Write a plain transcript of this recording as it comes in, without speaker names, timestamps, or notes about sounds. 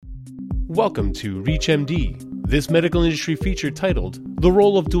Welcome to ReachMD. This medical industry feature titled The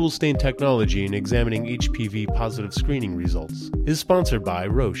Role of Dual Stain Technology in Examining HPV-Positive Screening Results is sponsored by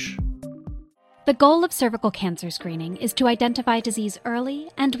Roche. The goal of cervical cancer screening is to identify disease early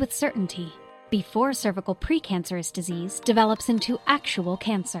and with certainty, before cervical precancerous disease develops into actual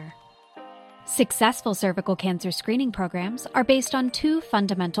cancer. Successful cervical cancer screening programs are based on two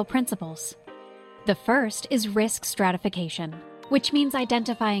fundamental principles. The first is risk stratification, which means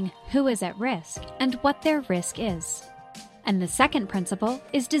identifying who is at risk and what their risk is. And the second principle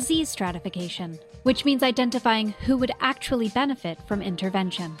is disease stratification, which means identifying who would actually benefit from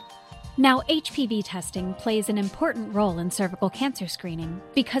intervention. Now, HPV testing plays an important role in cervical cancer screening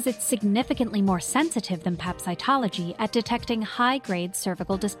because it's significantly more sensitive than Pap cytology at detecting high-grade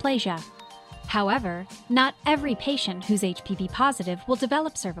cervical dysplasia. However, not every patient who's HPV positive will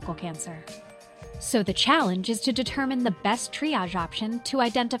develop cervical cancer. So the challenge is to determine the best triage option to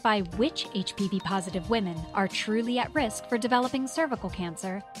identify which HPV-positive women are truly at risk for developing cervical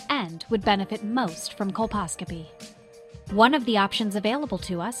cancer and would benefit most from colposcopy. One of the options available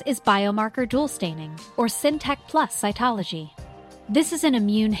to us is biomarker dual staining, or CINtec Plus cytology. This is an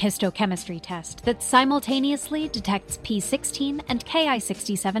immune histochemistry test that simultaneously detects P16 and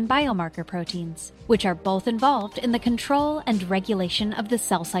Ki67 biomarker proteins, which are both involved in the control and regulation of the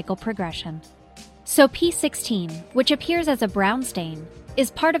cell cycle progression. So P16, which appears as a brown stain,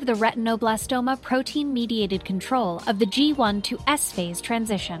 is part of the retinoblastoma protein-mediated control of the G1 to S phase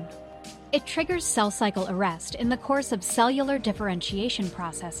transition. It triggers cell cycle arrest in the course of cellular differentiation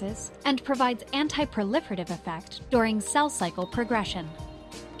processes and provides anti-proliferative effect during cell cycle progression.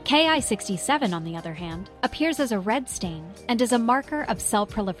 Ki67, on the other hand, appears as a red stain and is a marker of cell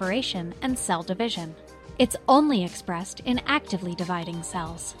proliferation and cell division. It's only expressed in actively dividing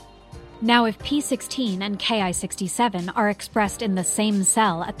cells. Now, if P16 and Ki67 are expressed in the same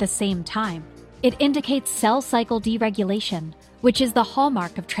cell at the same time, it indicates cell cycle deregulation, which is the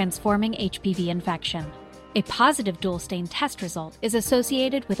hallmark of transforming HPV infection. A positive dual stain test result is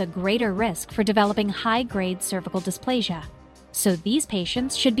associated with a greater risk for developing high-grade cervical dysplasia, so these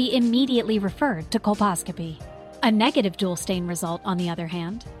patients should be immediately referred to colposcopy. A negative dual stain result, on the other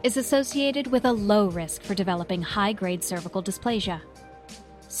hand, is associated with a low risk for developing high-grade cervical dysplasia.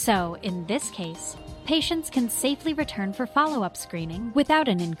 So, in this case, patients can safely return for follow-up screening without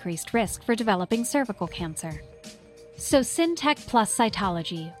an increased risk for developing cervical cancer. So CINtec Plus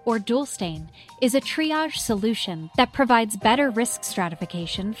cytology, or dual stain, is a triage solution that provides better risk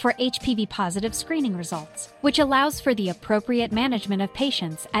stratification for HPV-positive screening results, which allows for the appropriate management of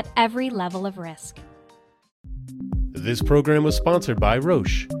patients at every level of risk. This program was sponsored by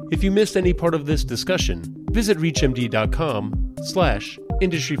Roche. If you missed any part of this discussion, visit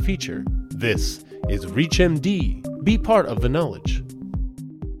reachmd.com/industry feature. This is ReachMD. Be part of the knowledge.